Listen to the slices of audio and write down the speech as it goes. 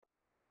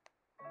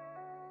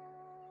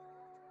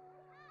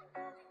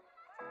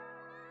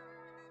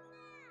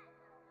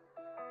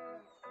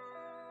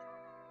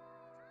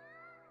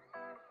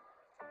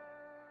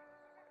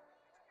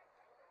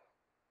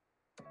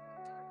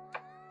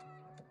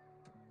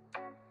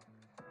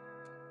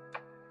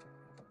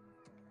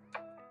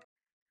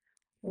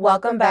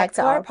Welcome back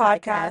to our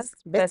podcast,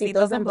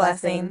 Besitos and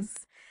Blessings.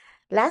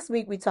 Last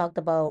week we talked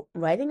about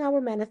writing our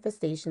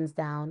manifestations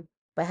down,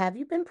 but have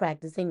you been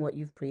practicing what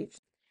you've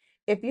preached?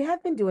 If you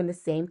have been doing the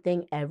same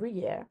thing every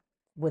year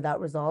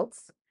without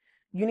results,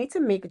 you need to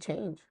make a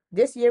change.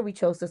 This year we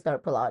chose to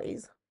start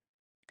Pilates.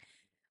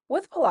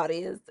 With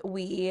Pilates,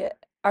 we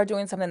are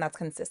doing something that's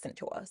consistent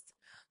to us.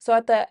 So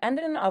at the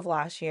ending of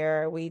last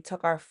year, we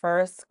took our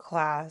first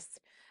class.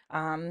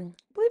 I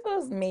believe it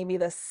was maybe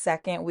the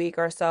second week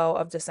or so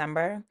of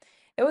December.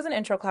 It was an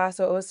intro class,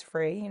 so it was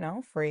free,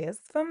 free is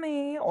for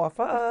me or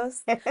for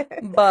us.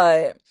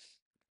 But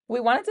we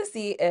wanted to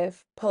see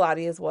if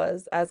Pilates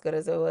was as good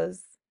as it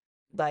was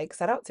like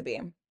set out to be.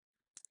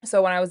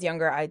 So when I was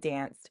younger, I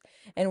danced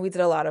and we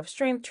did a lot of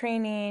strength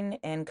training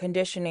and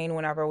conditioning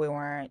whenever we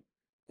weren't,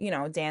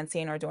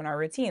 dancing or doing our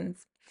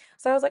routines.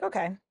 So I was like,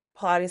 okay,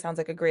 Pilates sounds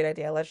like a great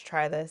idea. Let's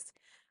try this.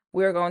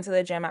 We were going to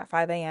the gym at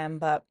 5 a.m.,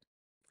 but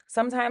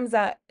sometimes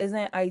that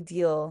isn't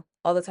ideal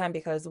all the time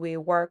because we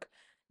work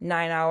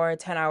 9 hour,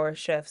 10-hour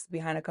shifts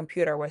behind a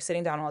computer. We're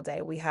sitting down all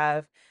day. We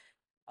have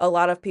a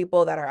lot of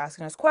people that are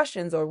asking us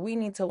questions or we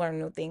need to learn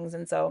new things.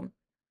 And so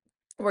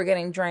we're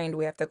getting drained.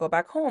 We have to go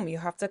back home. You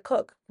have to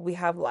cook. We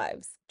have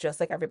lives just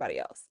like everybody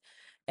else.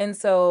 And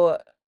so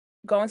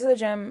going to the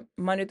gym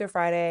Monday through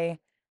Friday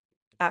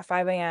at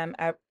 5 a.m.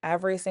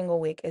 every single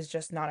week is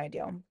just not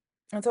ideal.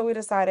 And so we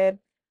decided,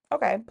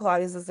 okay,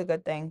 Pilates is a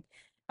good thing.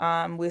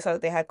 We saw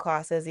that they had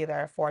classes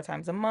either 4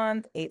 times a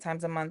month, 8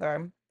 times a month,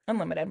 or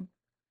unlimited.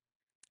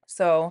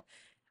 So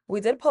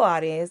we did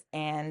Pilates,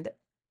 and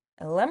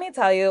let me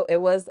tell you, it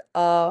was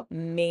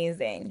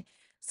amazing.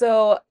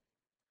 So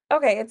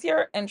okay, it's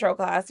your intro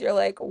class. You're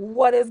like,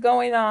 what is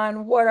going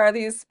on? What are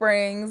these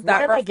springs What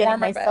that am I getting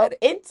reformer myself bed?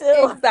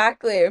 into?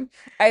 Exactly.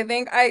 I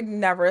think I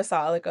never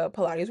saw like a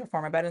Pilates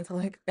reformer bed until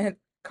like a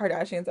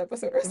Kardashians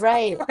episode or something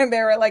Right. when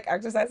they were like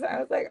exercising. I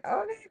was like,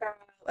 okay, girl,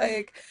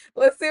 like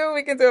let's see what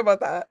we can do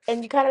about that.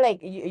 And you kind of like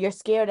you're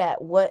scared at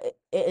what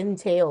it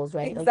entails,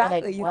 right? Like you're like,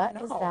 Exactly. You what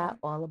don't is know. that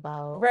all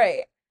about?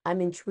 Right.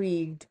 I'm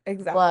intrigued, but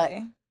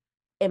Exactly.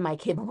 am I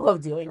capable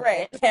of doing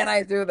Right. it? Can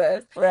I do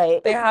this?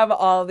 Right. They have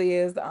all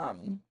these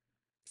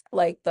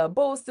like the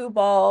Bosu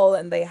ball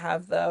and they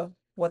have the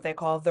what they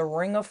call the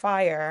ring of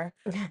fire.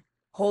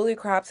 Holy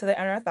crap to the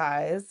inner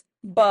thighs.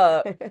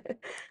 But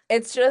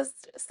it's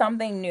just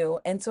something new.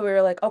 And so we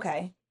were like,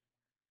 okay,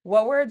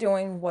 what we're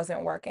doing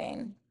wasn't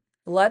working.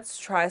 Let's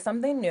try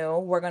something new.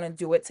 We're going to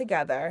do it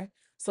together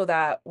so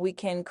that we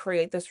can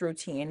create this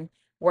routine.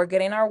 We're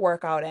getting our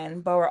workout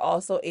in, but we're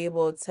also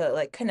able to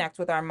like connect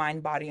with our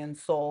mind, body, and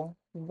soul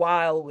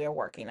while we're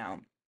working out.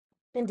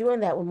 And doing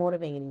that, we're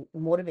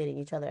motivating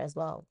each other as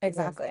well. Because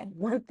Exactly.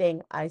 one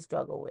thing I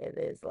struggle with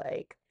is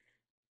like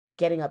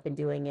getting up and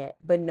doing it,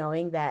 but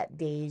knowing that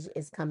Dej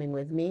is coming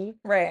with me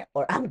Right.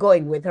 or I'm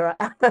going with her.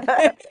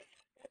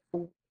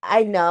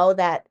 I know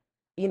that,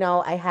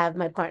 I have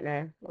my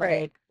partner.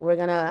 Right. Like, we're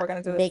gonna We're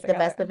going to do this make the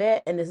together. best of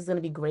it, and this is gonna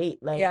be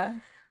great. Like, Yeah,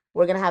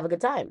 we're gonna have a good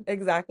time.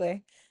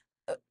 exactly.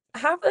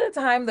 Half of the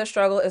time the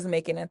struggle is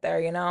making it there,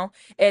 you know?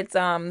 It's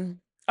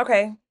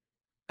okay,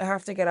 I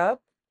have to get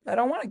up. I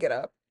don't want to get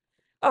up.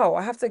 Oh,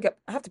 I have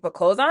to put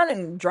clothes on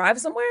and drive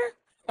somewhere.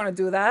 I want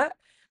to do that.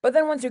 But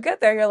then once you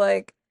get there, you're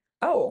like,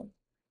 "Oh,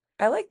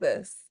 I like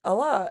this a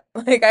lot.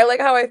 Like I like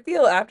how I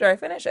feel after I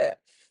finish it."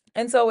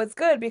 And so it's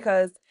good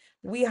because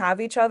we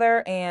have each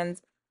other and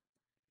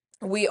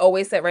we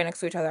always sit right next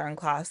to each other in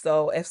class.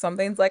 So if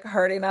something's like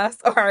hurting us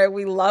or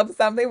we love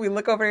something, we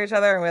look over at each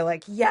other and we're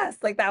like, "Yes,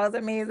 like that was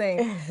amazing."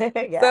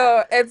 Yeah.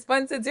 So it's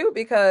fun to do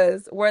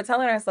because we're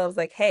telling ourselves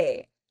like,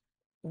 "Hey,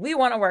 we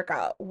want to work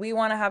out. We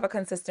want to have a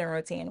consistent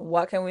routine.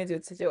 What can we do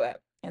to do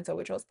it?" And so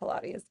we chose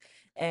Pilates.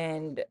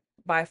 And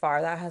by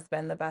far, that has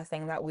been the best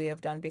thing that we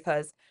have done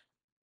because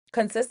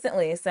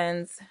consistently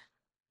since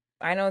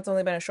I know it's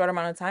only been a short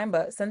amount of time,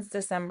 but since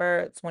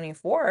December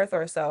 24th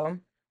or so,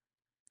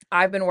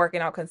 I've been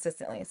working out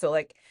consistently. So,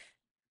 like,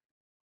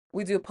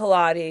 we do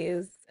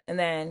Pilates and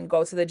then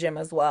go to the gym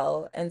as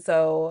well. And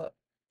so,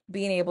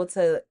 being able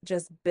to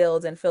just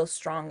build and feel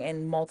strong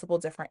in multiple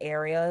different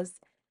areas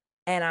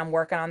and I'm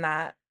working on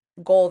that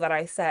goal that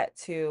I set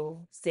to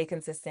stay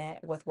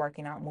consistent with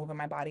working out, moving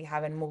my body,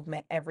 having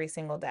movement every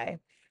single day.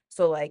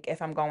 So, like,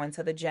 if I'm going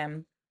to the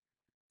gym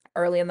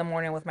early in the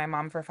morning with my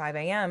mom for 5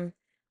 a.m.,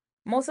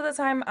 most of the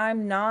time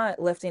I'm not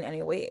lifting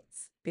any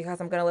weights because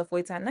I'm going to lift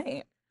weights at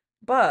night.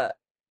 But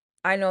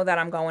I know that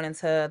I'm going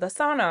into the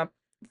sauna,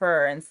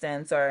 for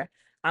instance, or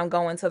I'm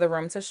going to the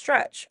room to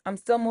stretch. I'm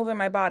still moving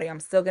my body. I'm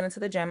still getting to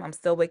the gym. I'm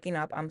still waking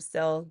up. I'm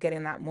still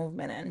getting that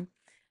movement in.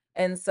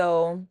 And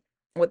so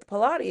with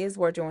Pilates,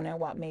 we're doing it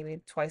what,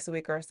 maybe twice a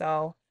week or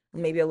so,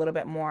 maybe a little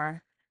bit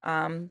more.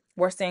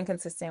 We're staying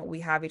consistent.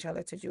 We have each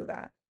other to do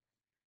that.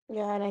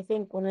 Yeah, and I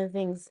think one of the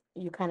things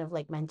you kind of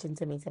like mentioned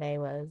to me today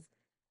was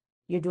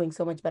you're doing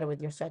so much better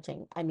with your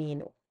stretching. I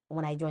mean,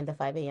 when I joined the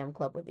 5 a.m.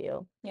 club with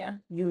you, Yeah.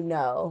 you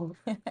know,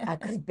 I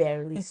could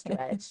barely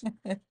stretch,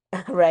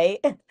 right?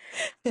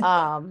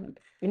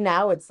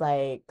 Now it's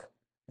like,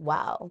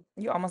 wow.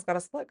 You almost got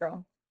a split,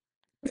 girl.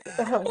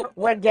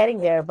 We're getting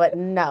there, but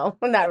no,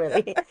 not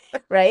really,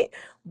 right?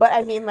 But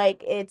I mean,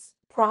 like, it's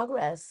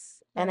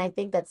progress. And Right. I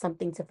think that's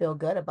something to feel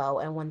good about.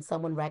 And when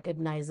someone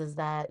recognizes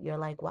that, you're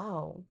like,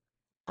 wow,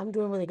 I'm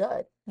doing really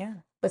good. Yeah.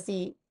 But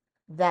see,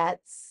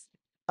 that's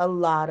a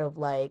lot of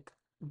like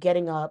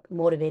getting up,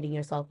 motivating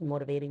yourself, and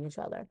motivating each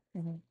other.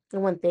 Hmm.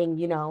 And one thing,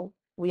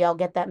 we all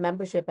get that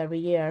membership every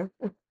year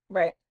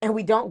Right. and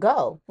we don't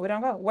go We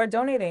don't go. We're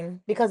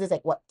donating. because it's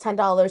like what,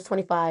 $10,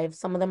 25,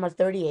 some of them are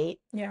 38.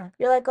 Yeah.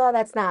 You're like, oh,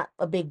 that's not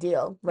a big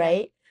deal, Yeah.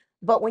 right?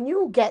 But when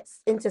you get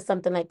into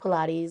something like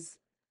Pilates,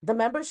 the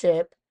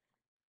membership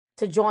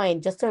to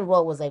join just to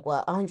enroll was like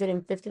what,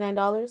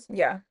 $159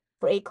 Yeah.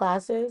 for 8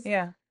 classes?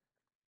 Yeah.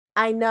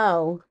 I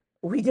know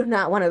we do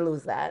not want to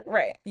lose that.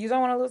 Right. You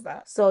don't want to lose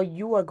that. So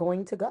you are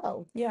going to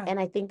go. Yeah. And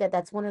I think that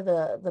that's one of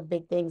the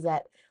big things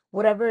that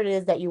whatever it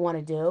is that you want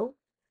to do,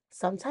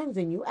 sometimes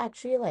when you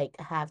actually like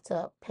have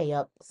to pay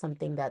up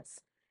something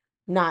that's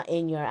not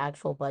in your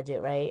actual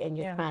budget, right? And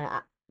you're Yeah. trying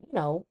to, you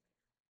know,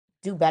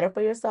 do better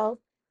for yourself,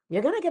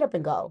 you're gonna get up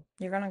and go.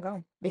 You're gonna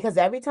go. Because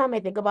every time I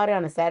think about it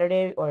on a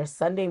Saturday or a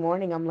Sunday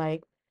morning, I'm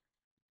like,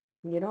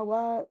 you know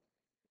what?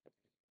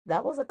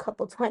 That was a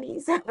couple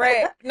 20s.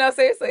 Right. No,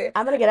 seriously.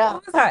 I'm gonna get What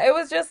up. was that? It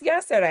was just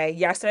yesterday.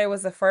 Yesterday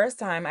was the first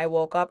time I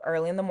woke up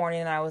early in the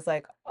morning and I was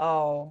like,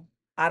 oh,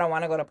 I don't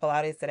want to go to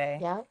Pilates today.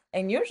 Yeah,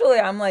 And usually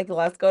I'm like,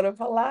 let's go to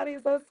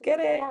Pilates. Let's get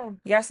it. yeah.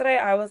 Yesterday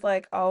I was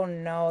like, oh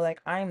no,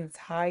 like I'm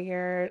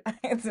tired.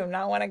 I do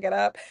not want to get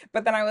up.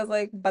 But then I was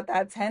like, but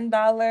that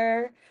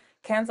 $10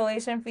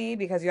 cancellation fee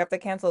because you have to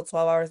cancel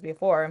 12 hours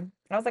before.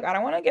 I was like, I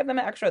don't want to give them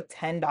an extra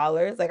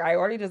 $10. Like I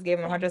already just gave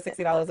them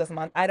 $160 this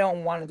month. I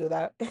don't want to do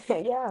that.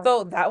 Yeah.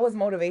 So that was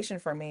motivation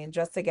for me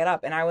just to get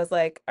up. And I was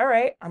like, all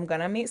right, I'm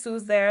gonna meet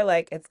Suze there.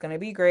 Like, it's gonna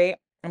be great.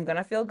 I'm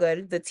gonna feel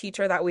good. The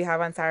teacher that we have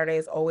on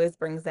Saturdays always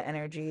brings the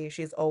energy.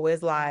 She's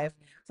always live.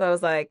 So I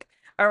was like,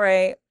 all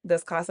right,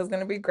 this class is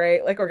gonna be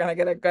great. Like, we're gonna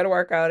get a good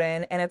workout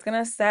in, and it's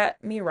gonna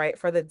set me right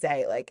for the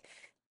day. Like,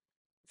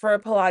 for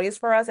Pilates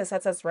for us, it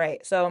sets us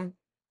right. So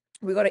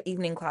we go to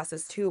evening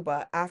classes too,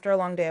 but after a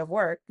long day of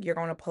work, you're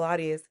going to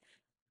Pilates.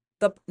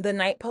 The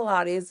night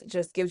Pilates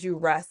just gives you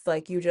rest.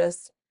 Like you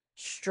just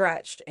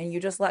stretched and you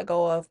just let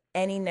go of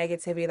any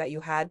negativity that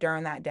you had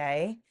during that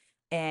day.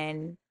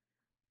 And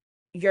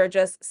you're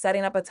just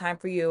setting up a time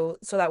for you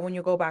so that when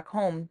you go back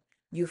home,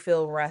 you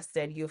feel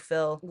rested, you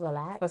feel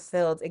Relaxed.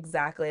 fulfilled,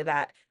 exactly,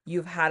 that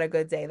you've had a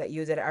good day, that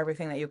you did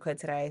everything that you could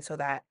today so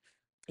that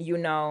you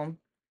know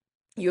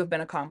you have been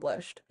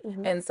accomplished.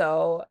 Hmm. And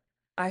so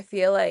I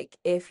feel like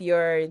if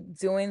you're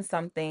doing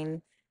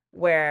something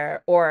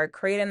where, or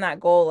creating that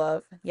goal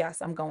of,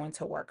 yes, I'm going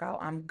to work out,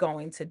 I'm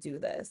going to do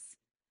this.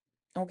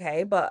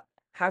 Okay, but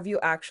have you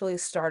actually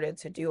started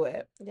to do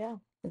it? Yeah.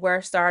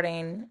 We're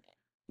starting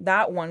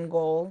that one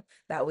goal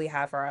that we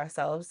have for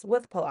ourselves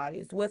with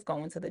Pilates, with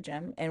going to the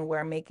gym, and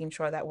we're making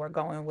sure that we're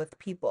going with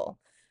people,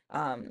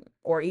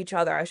 or each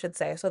other, I should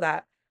say, so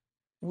that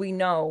we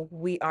know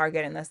we are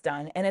getting this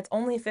done. And it's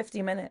only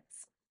 50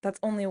 minutes. That's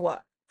only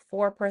what,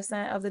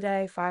 4% of the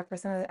day, 5% of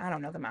the, I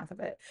don't know the math of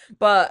it.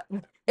 But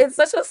it's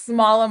such a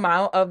small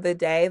amount of the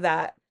day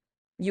that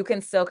you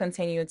can still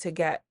continue to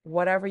get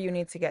whatever you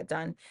need to get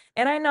done.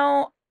 And I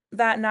know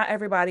that not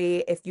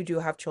everybody, if you do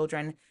have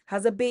children,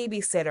 has a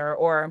babysitter,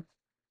 or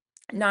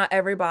not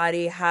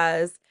everybody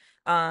has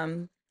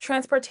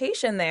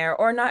transportation there,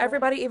 or not Right.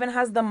 everybody even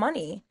has the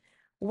money.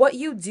 What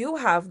you do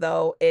have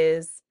though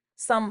is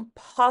some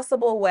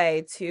possible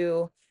way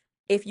to,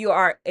 if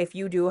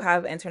you do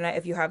have internet,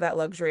 if you have that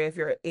luxury, if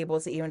you're able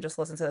to even just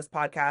listen to this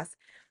podcast,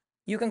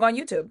 you can go on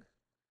YouTube.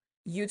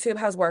 YouTube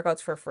has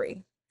workouts for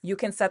free. You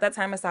can set that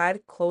time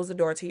aside, close the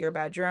door to your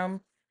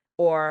bedroom,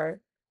 or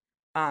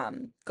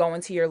go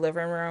into your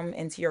living room,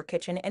 into your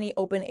kitchen, any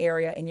open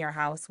area in your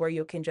house where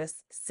you can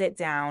just sit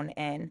down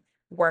and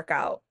work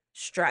out,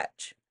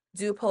 stretch,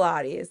 do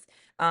Pilates.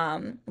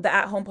 The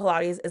at-home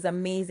Pilates is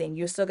amazing.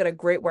 You still get a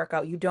great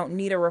workout. You don't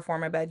need a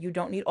reformer bed. You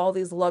don't need all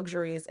these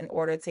luxuries in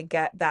order to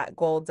get that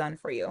goal done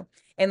for you.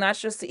 And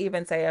that's just to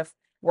even say if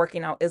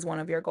working out is one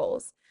of your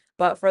goals.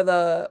 But for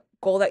the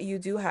goal that you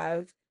do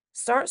have,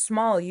 start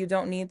small. You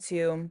don't need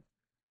to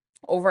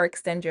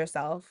overextend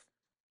yourself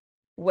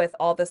with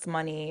all this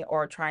money,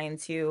 or trying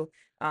to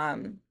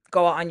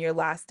go out on your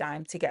last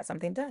dime to get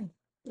something done.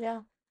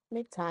 Yeah.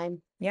 Make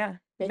time. Yeah,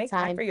 Make make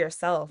time time. for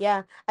yourself.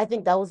 Yeah. I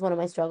think that was one of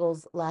my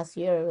struggles last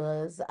year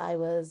was I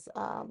was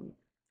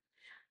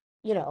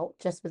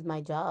just with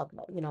my job,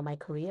 my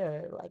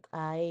career, like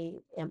I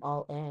am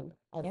all in.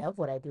 I Yeah, love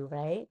what I do,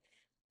 right?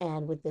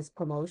 And with this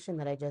promotion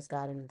that I just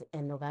got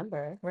in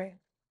November, right.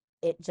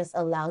 it just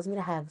allows me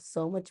to have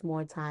so much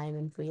more time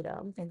and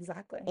freedom.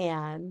 Exactly.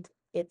 And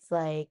it's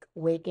like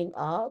waking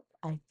up,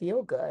 I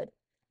feel good.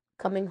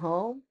 Coming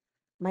home,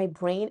 my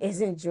brain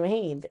isn't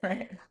drained.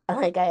 Right.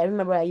 Like I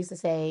remember I used to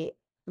say,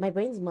 my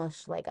brain's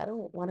mush. Like I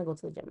don't want to go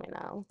to the gym right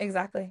now.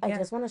 Exactly. I Yeah.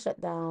 just want to shut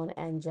down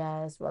and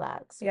just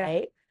relax, Yeah.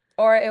 right?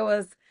 Or it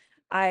was,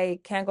 I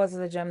can't go to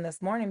the gym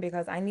this morning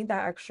because I need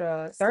that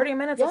extra Sleep. 30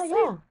 minutes of Yeah,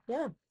 sleep. yeah,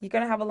 yeah. You're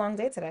gonna have a long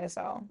day today,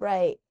 so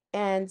Right.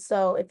 And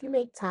so if you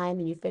make time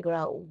and you figure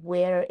out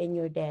where in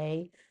your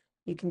day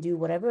you can do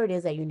whatever it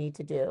is that you need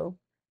to do,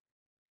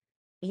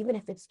 even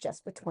if it's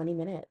just for 20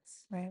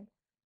 minutes, Right.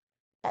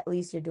 at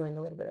least you're doing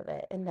a little bit of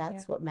it. And Yeah.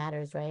 that's what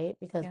matters, right?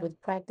 Because Yeah.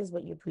 with practice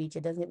what you preach,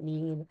 it doesn't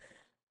mean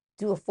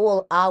do a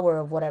full hour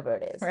of whatever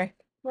it is, Right.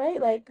 right?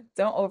 Like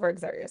Don't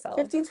overexert yourself.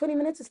 15, 20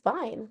 minutes is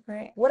fine.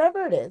 Right.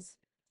 Whatever it is.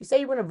 You say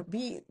you're going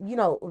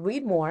to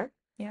read more,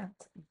 Yeah.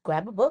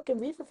 grab a book and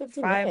read for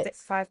 15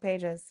 minutes, 5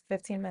 pages,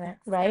 15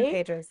 minutes, 10 right?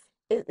 pages.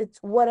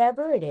 It's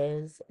whatever it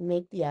is,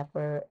 make the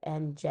effort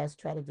and just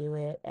try to do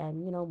it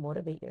and,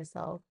 motivate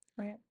yourself.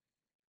 Right.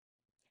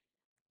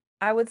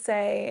 I would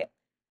say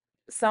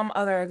some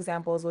other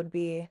examples would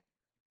be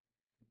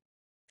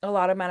a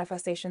lot of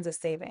manifestations is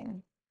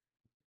saving.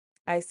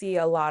 I see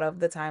a lot of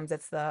the times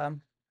it's the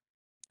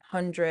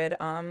hundred,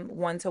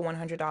 $1 to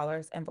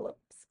 $100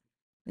 envelopes.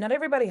 Not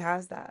everybody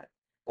has that.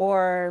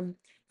 Or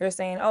you're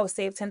saying, oh,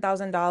 save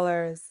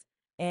 $10,000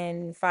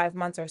 in 5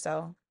 months or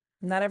so.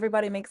 Not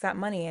everybody makes that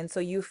money. And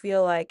so you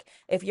feel like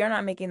if you're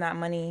not making that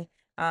money,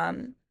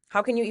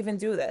 how can you even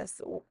do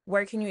this?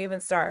 Where can you even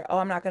start? Oh,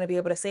 I'm not going to be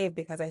able to save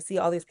because I see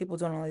all these people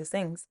doing all these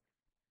things.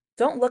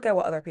 Don't look at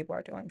what other people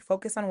are doing.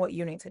 Focus on what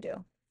you need to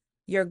do.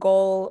 Your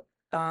goal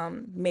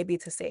may be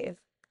to save.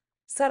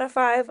 Set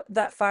aside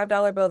that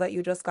 $5 bill that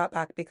you just got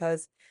back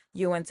because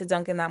you went to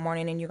Dunkin' that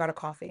morning and you got a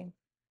coffee.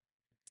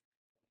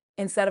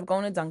 Instead of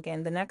going to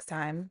Dunkin' the next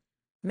time,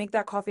 make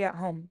that coffee at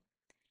home.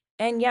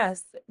 And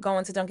yes,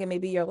 going to Dunkin' may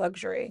be your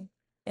luxury.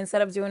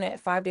 Instead of doing it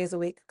 5 days a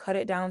week, cut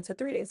it down to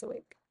 3 days a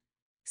week.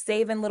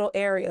 Save in little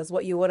areas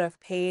what you would have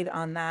paid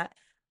on that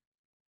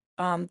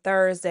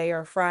Thursday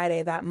or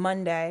Friday, that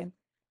Monday.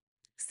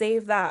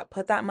 Save that,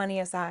 put that money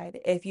aside.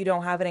 If you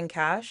don't have it in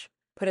cash,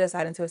 put it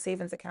aside into a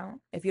savings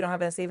account. If you don't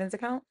have it in a savings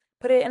account,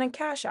 put it in a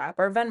Cash App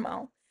or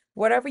Venmo.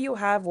 Whatever you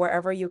have,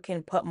 wherever you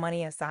can put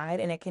money aside,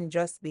 and it can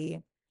just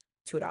be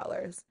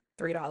 $2,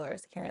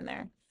 $3 here and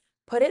there.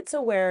 Put it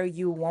to where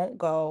you won't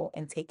go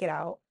and take it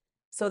out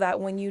so that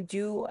when you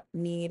do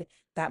need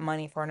that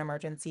money for an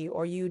emergency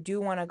or you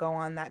do want to go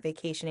on that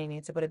vacation and you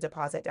need to put a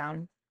deposit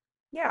down,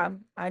 yeah,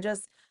 I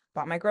just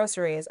bought my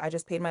groceries. I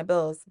just paid my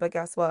bills. But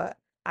guess what?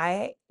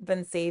 I've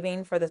been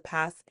saving for the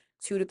past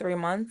 2 to 3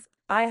 months.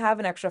 I have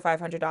an extra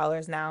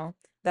 $500 now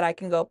that I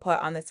can go put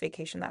on this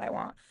vacation that I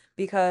want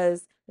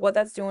because what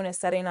that's doing is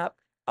setting up,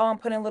 oh, I'm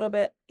putting a little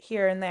bit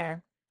here and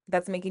there.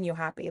 That's making you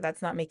happy.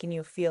 That's not making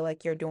you feel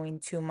like you're doing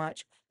too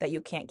much that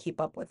you can't keep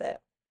up with it.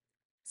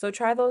 So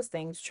try those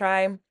things.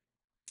 I,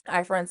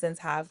 for instance,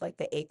 have like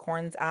the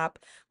Acorns app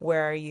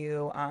where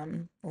you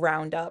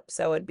round up.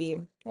 So it'd be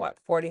what,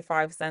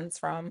 45 cents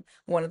from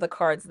one of the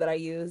cards that I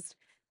used.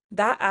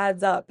 That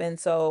adds up. And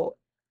so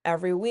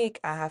every week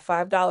I have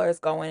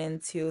 $5 going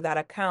into that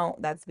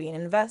account that's being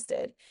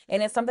invested.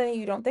 And it's something that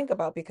you don't think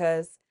about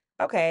because,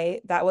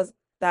 okay, that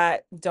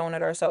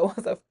donut or so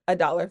was a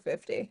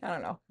 $1.50. I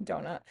don't know,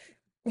 donut.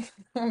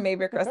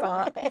 Maybe a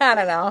croissant. I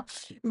don't know.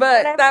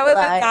 But Whatever that you was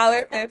a like.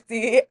 dollar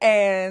fifty,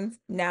 and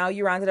now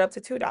you round it up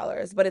to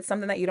 $2. But it's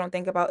something that you don't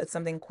think about. It's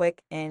something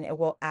quick and it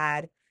will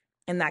add,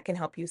 and that can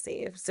help you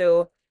save.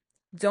 So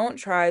don't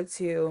try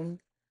to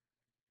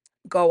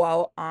go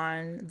out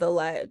on the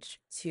ledge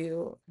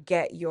to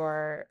get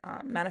your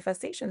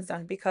manifestations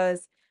done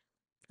because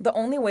the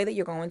only way that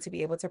you're going to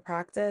be able to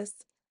practice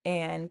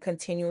and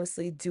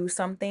continuously do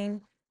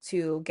something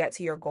to get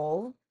to your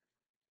goal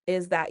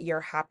is that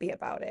you're happy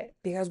about it.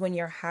 Because when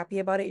you're happy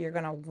about it, you're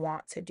going to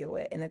want to do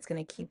it and it's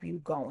going to keep you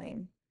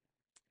going.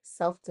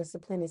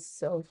 Self-discipline is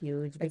so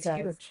huge It's because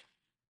huge.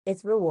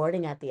 it's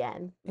rewarding at the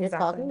end. You're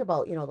talking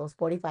Exactly. about, those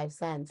 45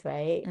 cents,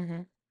 right?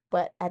 Hmm.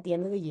 But at the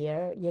end of the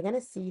year, you're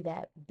gonna see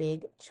that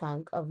big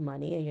chunk of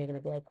money and you're gonna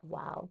be like,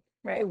 wow,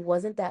 Right. it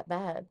wasn't that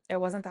bad. It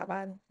wasn't that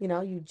bad.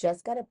 You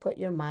just gotta put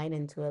your mind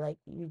into it. Like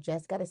you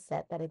just gotta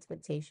set that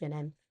expectation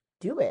and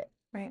do it.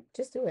 Right.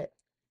 Just do it.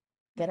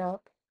 Get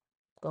up,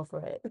 go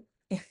for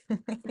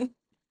it.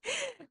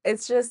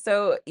 It's just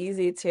so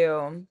easy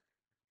to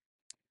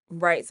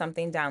write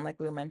something down, like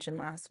we mentioned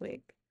last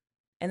week,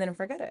 and then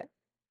forget it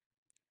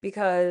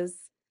because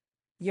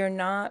you're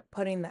not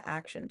putting the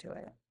action to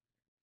it.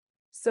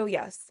 So,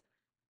 yes,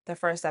 the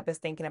first step is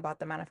thinking about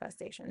the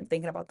manifestation,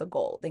 thinking about the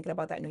goal, thinking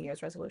about that New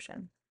Year's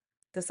resolution.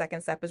 The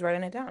second step is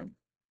writing it down.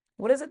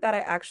 What is it that I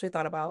actually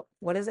thought about?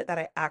 What is it that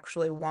I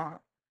actually want?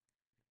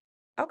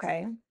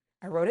 Okay,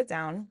 I wrote it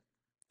down.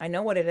 I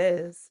know what it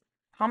is.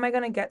 How am I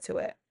going to get to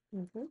it?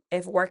 Hmm.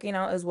 If working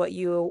out is what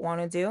you want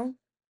to do,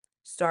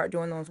 start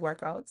doing those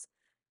workouts.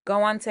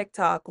 Go on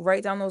TikTok,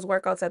 write down those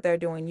workouts that they're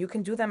doing. You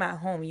can do them at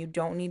home. You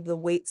don't need the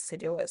weights to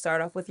do it.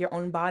 Start off with your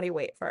own body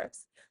weight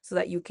first so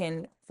that you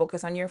can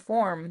focus on your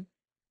form,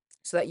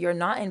 so that you're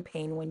not in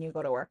pain when you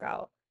go to work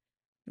out.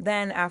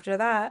 Then after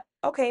that,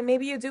 okay,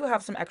 maybe you do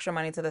have some extra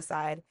money to the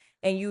side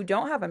and you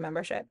don't have a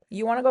membership.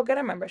 You want to go get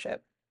a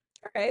membership.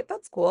 All right,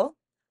 that's cool.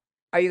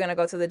 Are you going to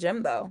go to the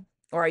gym though?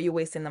 Or are you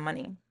wasting the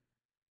money?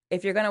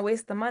 If you're going to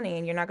waste the money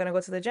and you're not going to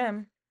go to the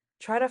gym,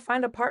 try to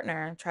find a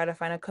partner, try to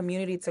find a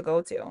community to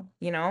go to,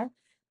 you know?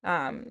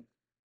 Um,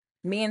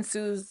 Me and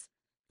Sue's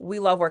we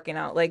love working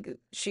out. Like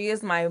she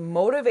is my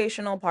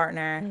motivational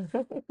partner.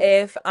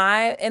 If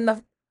I in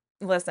the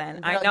listen,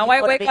 I Girl, know you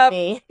I wake motivate up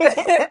me.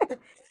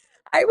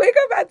 I wake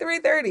up at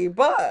 3:30,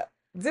 but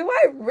do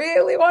I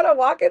really want to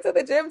walk into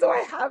the gym? Do I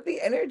have the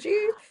energy?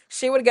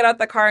 She would get out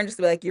the car and just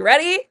be like, "You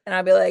ready?" And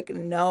I'd be like,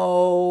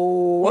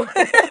 "No."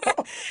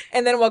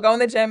 And then we'll go in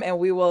the gym and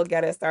we will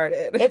get it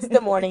started. It's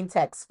the morning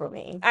text for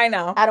me. I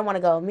know. I don't want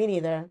to go. Me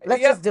neither.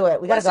 Let's just Yep. do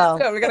it. We gotta Let's just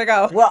go. go. We're gonna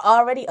go. We're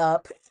already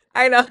up.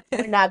 I know.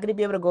 We're not gonna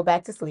be able to go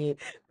back to sleep.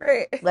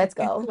 Right. Let's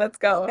go. Let's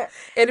go.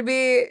 It'd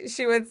be,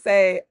 she would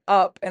say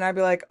up, and I'd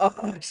be like,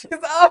 oh, she's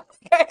up.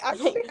 I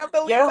actually have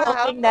to leave You're the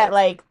hoping that house.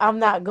 like I'm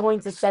not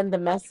going to send the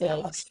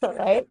message,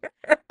 right?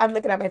 I'm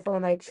looking at my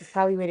phone like she's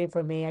probably waiting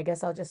for me. I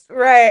guess I'll just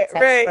Right, text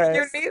right.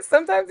 You first. need,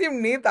 sometimes you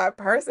need that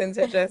person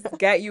to just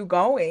get you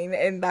going,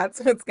 and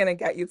that's what's gonna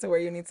get you to where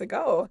you need to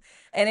go.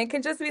 And it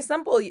can just be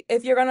simple.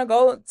 If you're gonna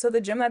go to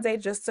the gym that day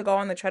just to go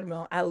on the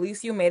treadmill, at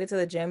least you made it to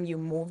the gym, you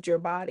moved your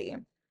body.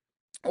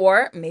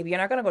 Or maybe you're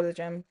not gonna go to the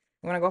gym.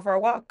 You wanna go for a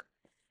walk.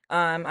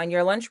 On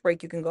your lunch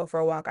break, you can go for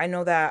a walk. I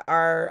know that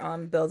our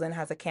building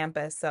has a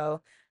campus,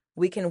 so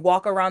we can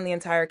walk around the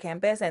entire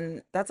campus,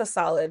 and that's a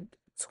solid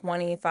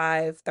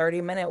 25,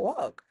 30-minute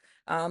walk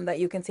that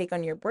you can take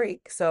on your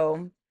break.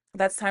 So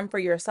that's time for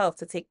yourself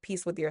to take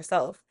peace with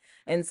yourself.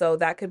 And so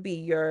that could be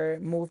your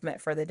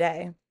movement for the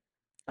day.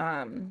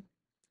 Um,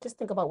 Just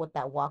think about what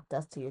that walk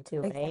does to you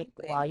too, right?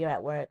 exactly. While you're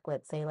at work,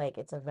 let's say like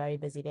it's a very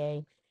busy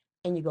day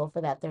and you go for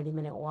that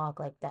 30-minute walk,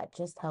 like that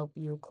just help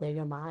you clear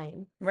your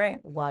mind Right.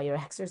 while you're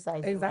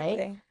exercising, right?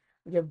 Exactly.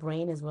 Your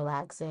brain is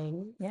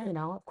relaxing, Yeah.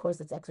 of course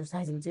it's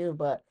exercising too,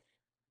 but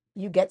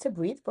you get to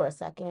breathe for a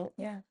second.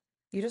 Yeah.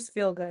 You just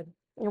feel good.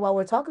 And while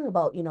we're talking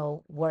about,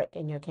 work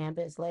in your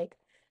campus, like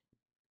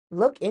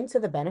look into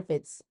the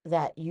benefits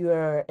that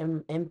your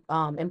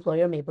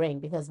employer may bring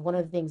because one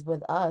of the things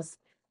with us,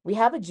 we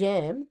have a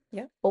gym,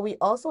 Yeah. but we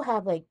also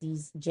have like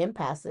these gym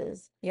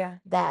passes Yeah.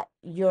 that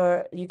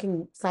you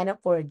can sign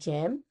up for a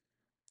gym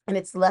and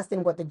it's less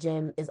than what the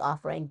gym is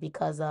offering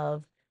because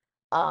of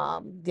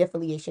the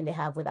affiliation they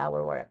have with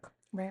our work.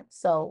 Right.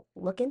 So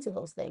look into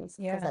those things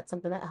because Yeah. that's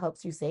something that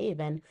helps you save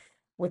and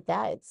with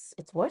that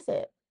it's worth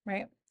it.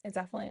 Right. It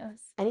definitely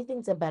is.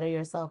 Anything to better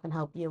yourself and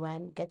help you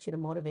and get you to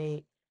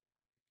motivate,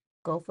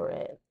 go for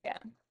it. Yeah.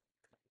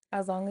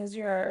 As long as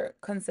you're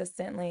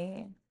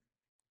consistently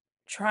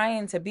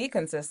trying to be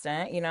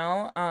consistent,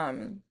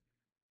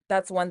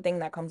 that's one thing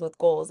that comes with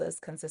goals is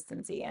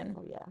consistency and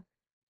Oh yeah.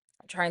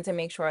 trying to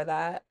make sure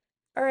that,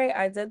 all right,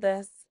 I did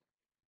this.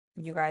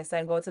 You guys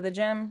said go to the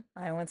gym.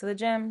 I went to the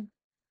gym.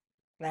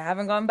 I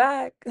haven't gone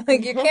back.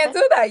 Like you can't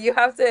do that. You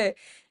have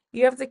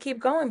to keep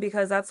going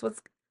because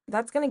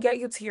that's gonna get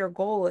you to your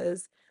goal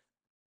is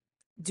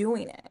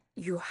doing it.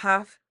 You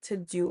have to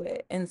do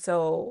it. And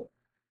so,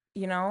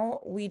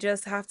 we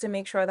just have to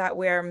make sure that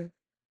we're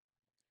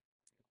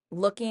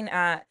looking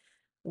at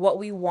what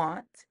we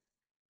want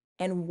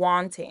and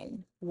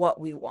wanting what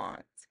we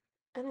want.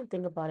 I don't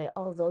think about it,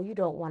 although you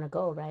don't want to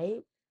go,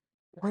 right?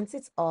 Once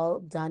it's all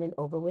done and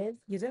over with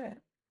You did it.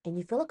 and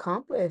you feel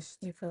accomplished,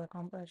 You feel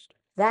accomplished.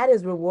 that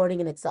is rewarding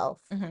in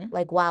itself. Hmm.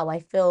 Like, wow, I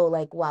feel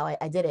like, wow,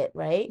 I did it,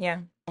 right?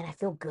 Yeah, And I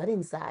feel good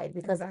inside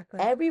because exactly.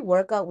 every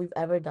workout we've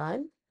ever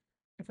done,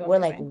 I feel we're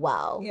like, amazing.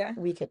 wow, Yeah,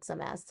 we kicked some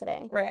ass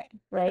today, right.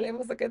 right? Today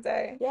was a good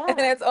day. And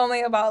Yeah. it's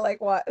only about like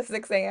what,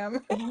 6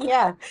 a.m.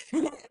 Yeah.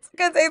 It's a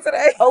good day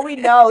today. Oh, we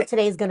know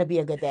today's gonna be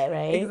a good day,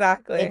 right?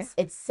 Exactly.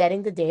 It's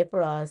setting the day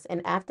for us.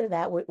 And after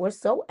that, we're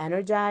so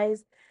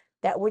energized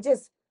that we're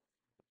just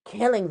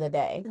killing the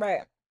day.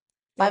 Right.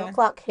 5 Yeah.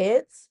 o'clock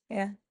hits,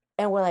 Yeah.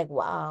 and we're like,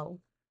 wow,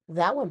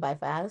 that went by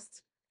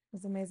fast. It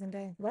was an amazing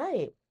day.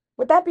 Right.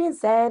 With that being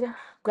said,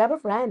 grab a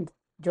friend,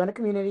 join a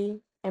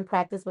community, and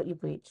practice what you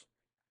preach.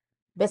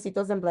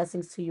 Besitos and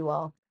blessings to you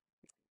all.